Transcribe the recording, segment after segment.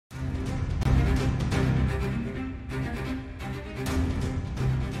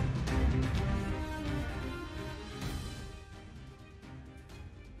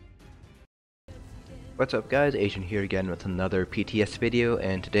What's up guys, Asian here again with another PTS video,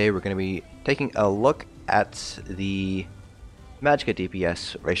 and today we're going to be taking a look at the Magicka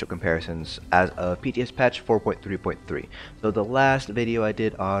DPS racial comparisons as of PTS patch 4.3.3. So the last video I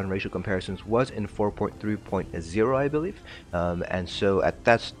did on racial comparisons was in 4.3.0 I believe, and so at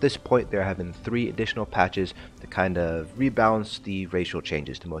this point there have been 3 additional patches to kind of rebalance the racial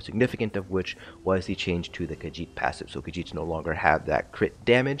changes, the most significant of which was the change to the Khajiit passive. So Khajiits no longer have that crit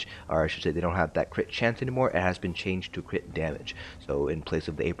damage, or I should say they don't have that crit chance anymore. It has been changed to crit damage. So in place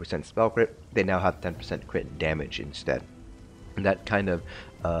of the 8% spell crit, they now have 10% crit damage instead. And that kind of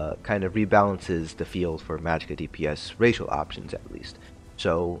rebalances the field for Magicka DPS racial options at least.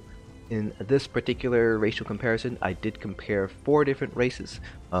 So in this particular racial comparison, I did compare 4 different races.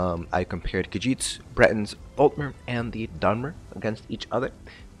 I compared Khajiits, Bretons, Altmer, and the Dunmer against each other.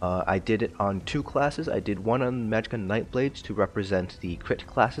 I did it on 2 classes. I did one on Magicka Nightblades to represent the crit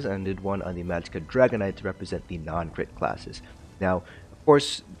classes, and I did one on the Magicka Dragonite to represent the non-crit classes. Now, of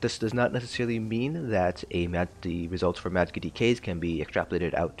course, this does not necessarily mean that the results for Magicka DKs can be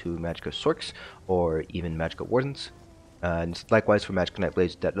extrapolated out to Magicka Sorks or even Magicka Wardens. And likewise for Magicka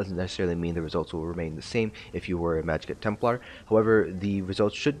Nightblades, that doesn't necessarily mean the results will remain the same if you were a Magicka Templar. However, the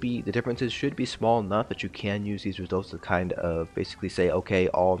differences should be small enough that you can use these results to kind of basically say, okay,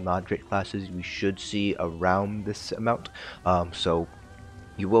 all non-crit classes we should see around this amount. So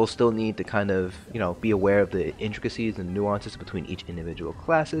you will still need to kind of, be aware of the intricacies and nuances between each individual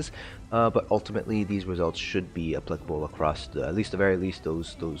classes, but ultimately these results should be applicable across at the very least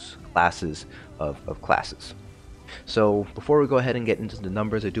those classes of classes. So before we go ahead and get into the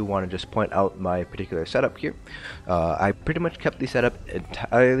numbers, I do want to just point out my particular setup here. I pretty much kept the setup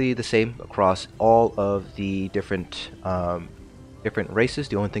entirely the same across all of the different races.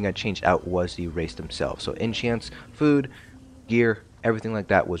 The only thing I changed out was the race themselves. So enchants, food, gear, everything like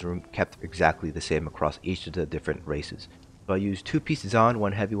that was kept exactly the same across each of the different races. So I used 2 pieces on,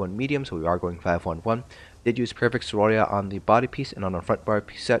 1 heavy, 1 medium, so we are going 5-1-1. Did use Perfect Sororia on the body piece, and on our front bar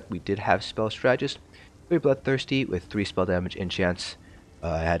set we did have Spell Strategist, 3 Bloodthirsty with 3 spell damage enchants.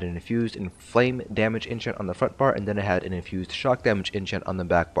 I had an infused Inflame damage enchant on the front bar, and then I had an infused Shock damage enchant on the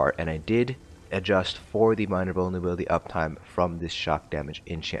back bar, and I did adjust for the minor vulnerability uptime from this shock damage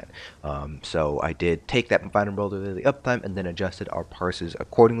enchant. So I did take that minor vulnerability uptime and then adjusted our parses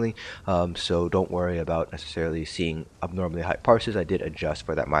accordingly. So don't worry about necessarily seeing abnormally high parses. I did adjust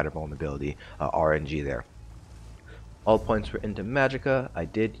for that minor vulnerability RNG there. All points were into Magicka. I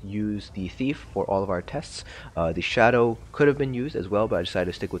did use the Thief for all of our tests. The Shadow could have been used as well, but I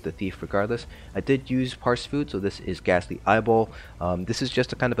decided to stick with the Thief regardless. I did use Parse Food, so this is Ghastly Eyeball. This is just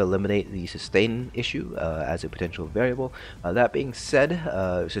to kind of eliminate the Sustain issue as a potential variable. That being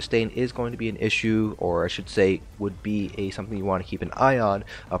said, Sustain is going to be an issue, or I should say would be something you want to keep an eye on,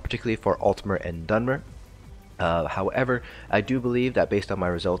 particularly for Altmer and Dunmer. However, I do believe that based on my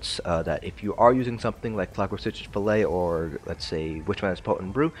results, that if you are using something like Clockwork Stitched Fillet, or let's say Witchmother's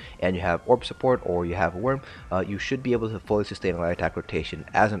Potent Brew, and you have orb support or you have a worm, you should be able to fully sustain a light attack rotation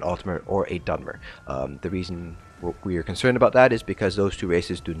as an Altmer or a Dunmer. The reason we are concerned about that is because those 2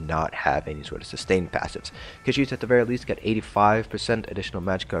 races do not have any sort of sustained passives. Khajiits at the very least get 85% additional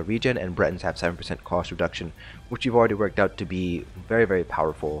Magicka regen, and Bretons have 7% cost reduction, which you've already worked out to be very, very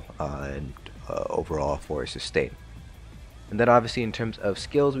powerful and overall for sustain. And then obviously in terms of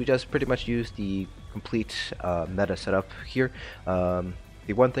skills, we just pretty much use the complete meta setup here.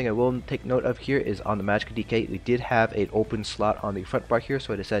 The one thing I will take note of here is on the Magicka DK, we did have an open slot on the front bar here,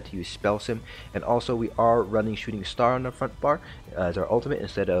 so I decided to use Spell Sim, and also we are running Shooting Star on the front bar as our ultimate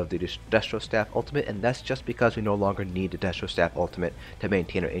instead of the Destro Staff ultimate, and that's just because we no longer need the Destro Staff ultimate to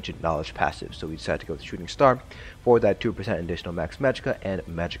maintain our Ancient Knowledge passive, so we decided to go with Shooting Star for that 2% additional max Magicka and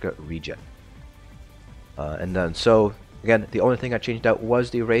Magicka regen. And then so again, the only thing I changed out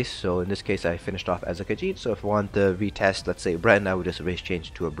was the race, so in this case I finished off as a Khajiit. So if I want to retest, let's say Breton, I would just race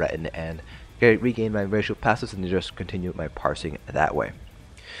change to a Breton and regain my racial passives and just continue my parsing that way.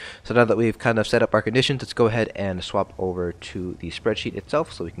 So now that we've kind of set up our conditions, let's go ahead and swap over to the spreadsheet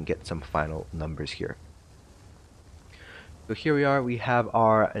itself so we can get some final numbers here. So here we are, we have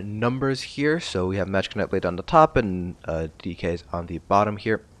our numbers here. So we have Magicka Nightblade on the top and DKs on the bottom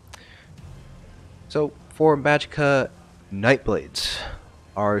here. So for Magicka Nightblades,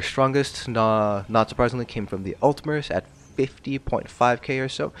 our strongest, not surprisingly, came from the Altmers at 50.5k or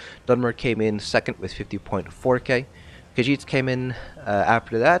so. Dunmer came in second with 50.4k. Khajiits came in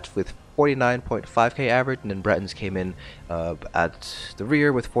after that with 49.5k average, and then Bretons came in at the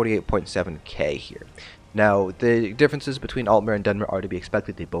rear with 48.7k here. Now, the differences between Altmer and Dunmer are to be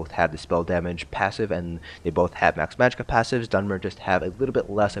expected. They both have the spell damage passive, and they both have max Magicka passives. Dunmer just have a little bit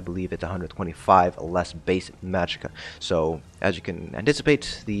less, I believe it's 125 less base Magicka. So, as you can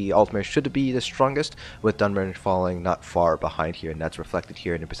anticipate, the Altmer should be the strongest, with Dunmer falling not far behind here, and that's reflected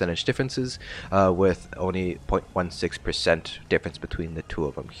here in the percentage differences, with only 0.16% difference between the two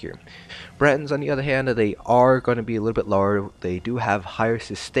of them here. Bretons, on the other hand, they are going to be a little bit lower. They do have higher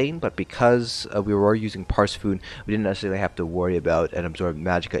sustain, but because we were using parse food, we didn't necessarily have to worry about an Absorb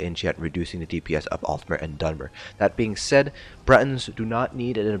Magicka enchant reducing the DPS of Altmer and Dunmer. That being said, Bretons do not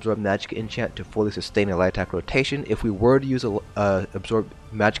need an Absorb Magicka enchant to fully sustain a light attack rotation. If we were to use a Absorb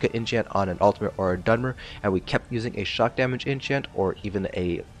Magicka enchant on an Altmer or a Dunmer, and we kept using a shock damage enchant or even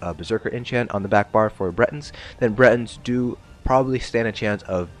a Berserker enchant on the back bar for Bretons, then Bretons do probably stand a chance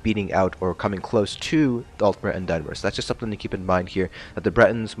of beating out or coming close to the Altmer and Dunmer. So that's just something to keep in mind here, that the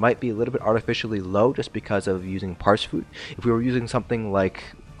Bretons might be a little bit artificially low just because of using parse food. If we were using something like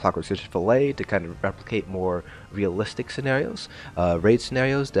Clockwork Stitch Fillet to kind of replicate more realistic scenarios, raid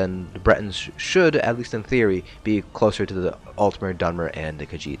scenarios, then the Bretons should, at least in theory, be closer to the Altmer, Dunmer, and the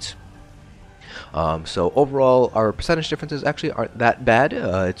Khajiits. So overall, our percentage differences actually aren't that bad.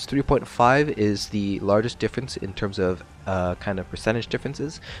 It's 3.5 is the largest difference in terms of kind of percentage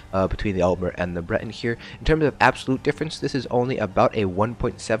differences between the Altmer and the Breton here. In terms of absolute difference, this is only about a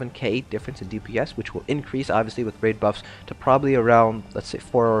 1.7k difference in DPS, which will increase obviously with raid buffs to probably around, let's say,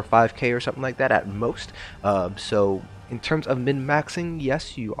 4 or 5k or something like that at most. So in terms of min-maxing,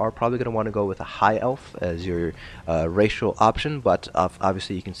 yes, you are probably going to want to go with a high elf as your racial option, but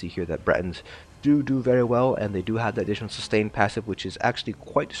obviously you can see here that Bretons do very well, and they do have the additional sustain passive, which is actually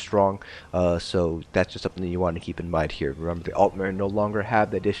quite strong, so that's just something that you want to keep in mind here. Remember, the Altmer no longer have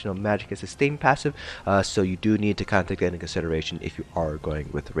the additional Magicka sustain passive, so you do need to kind of take that into consideration if you are going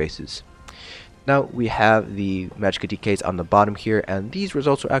with races. Now we have the Magicka DKs on the bottom here, and these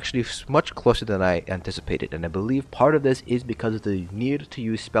results are actually much closer than I anticipated, and I believe part of this is because of the need to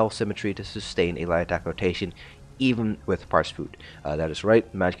use spell symmetry to sustain a light attack rotation even with parse food. That is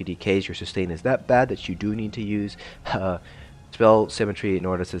right, Magicka DKs, your sustain is that bad that you do need to use spell symmetry in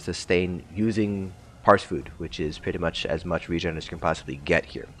order to sustain using parse food, which is pretty much as much regen as you can possibly get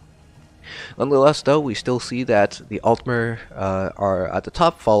here. Nonetheless, though, we still see that the Altmer are at the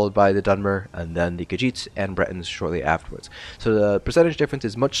top, followed by the Dunmer, and then the Khajiits and Bretons shortly afterwards. So the percentage difference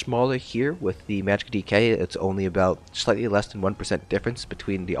is much smaller here with the Magicka DK. It's only about slightly less than 1% difference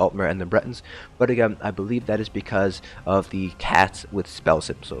between the Altmer and the Bretons. But again, I believe that is because of the cast with Spell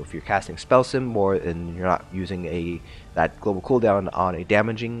Sim. So if you're casting Spell Sim more and you're not using that global cooldown on a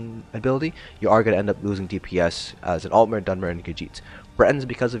damaging ability, you are going to end up losing DPS as an Altmer, Dunmer, and Khajiits. Bretons,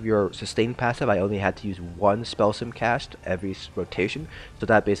 because of your sustain passive, I only had to use one spell sim cast every rotation, so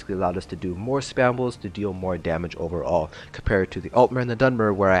that basically allowed us to do more spambles to deal more damage overall, compared to the Altmer and the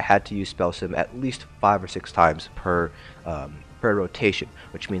Dunmer, where I had to use spell sim at least 5 or 6 times per rotation,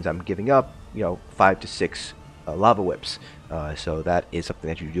 which means I'm giving up 5 to 6 lava whips. So that is something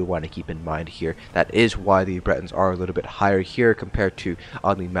that you do want to keep in mind here. That is why the Bretons are a little bit higher here compared to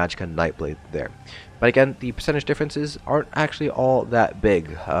on the Magicka Nightblade there. But again, the percentage differences aren't actually all that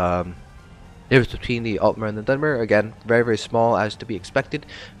big. Difference between the Altmer and the Dunmer, again, very small as to be expected.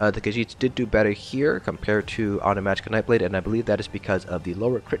 The Khajiits did do better here compared to on a Magicka Nightblade, and I believe that is because of the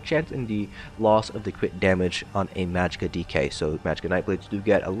lower crit chance and the loss of the crit damage on a Magicka DK. So Magicka Nightblades do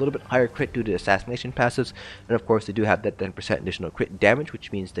get a little bit higher crit due to assassination passives, and of course they do have that 10% additional crit damage,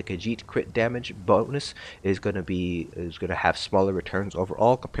 which means the Khajiit crit damage bonus is going to have smaller returns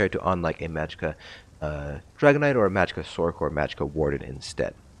overall compared to on like a Magicka Dragon Knight or a Magicka Sork or a Magicka Warden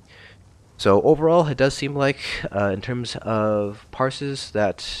instead. So overall, it does seem like, in terms of parses,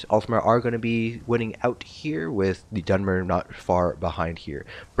 that Altmer are going to be winning out here, with the Dunmer not far behind here.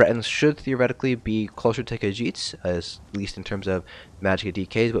 Bretons should theoretically be closer to Khajiits, at least in terms of Magicka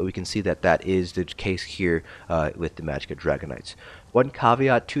DKs, but we can see that that is the case here with the Magicka Dragon Knights. One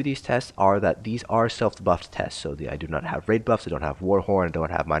caveat to these tests are that these are self-buffed tests, so I do not have raid buffs, I don't have Warhorn, I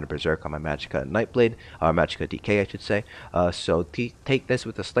don't have Minor Berserk on my Magicka Nightblade, or Magicka DK I should say, so take this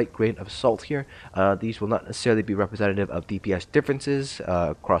with a slight grain of salt here. These will not necessarily be representative of DPS differences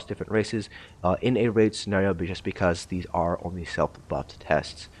across different races in a raid scenario, just because these are only self-buffed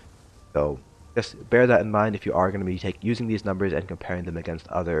tests. So just bear that in mind if you are going to be using these numbers and comparing them against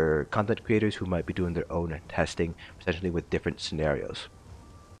other content creators who might be doing their own testing, potentially with different scenarios.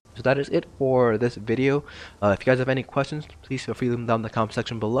 So that is it for this video. If you guys have any questions, please feel free to leave them down in the comment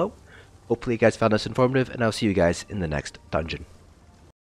section below. Hopefully you guys found this informative, and I'll see you guys in the next dungeon.